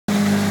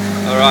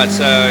Alright,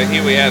 so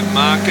here we have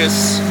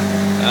Marcus.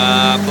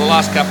 For the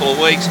last couple of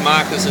weeks,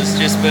 Marcus has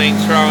just been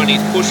throwing his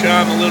push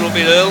arm a little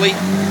bit early,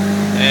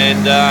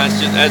 and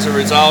as a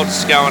result,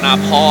 it's going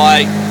up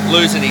high,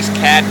 losing his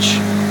catch,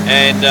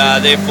 and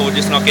therefore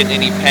just not getting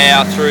any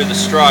power through the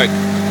stroke.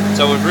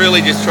 So we've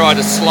really just tried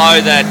to slow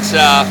that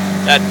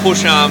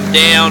push arm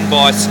down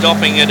by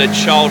stopping it at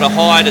shoulder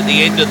height at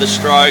the end of the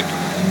stroke,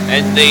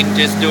 and then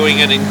just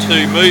doing it in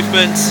 2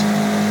 movements.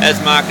 As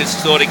Marcus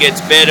sort of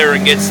gets better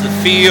and gets the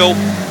feel,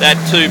 that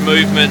 2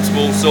 movements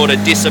will sort of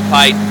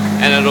dissipate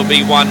and it'll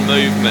be 1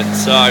 movement.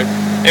 So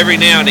every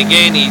now and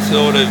again he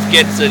sort of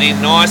gets it in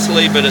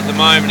nicely, but at the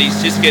moment he's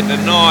just getting a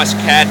nice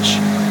catch.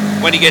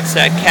 When he gets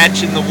that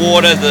catch in the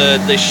water,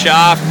 the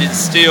shaft is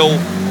still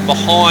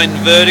behind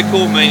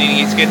vertical,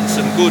 meaning he's getting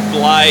some good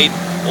blade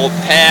or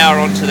power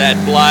onto that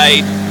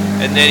blade,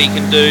 and then he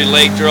can do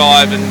leg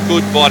drive and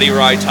good body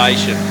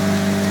rotation.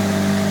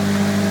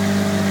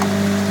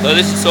 So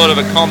this is sort of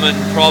a common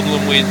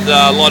problem with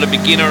a lot of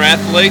beginner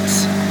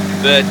athletes,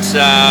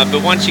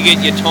 but once you get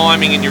your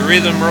timing and your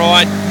rhythm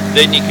right,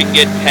 then you can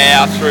get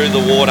power through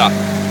the water.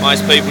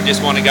 Most people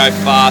just want to go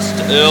fast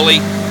early.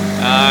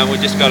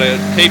 We've just got to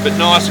keep it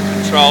nice and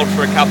controlled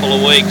for a couple of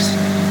weeks,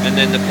 and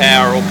then the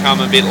power will come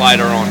a bit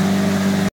later on.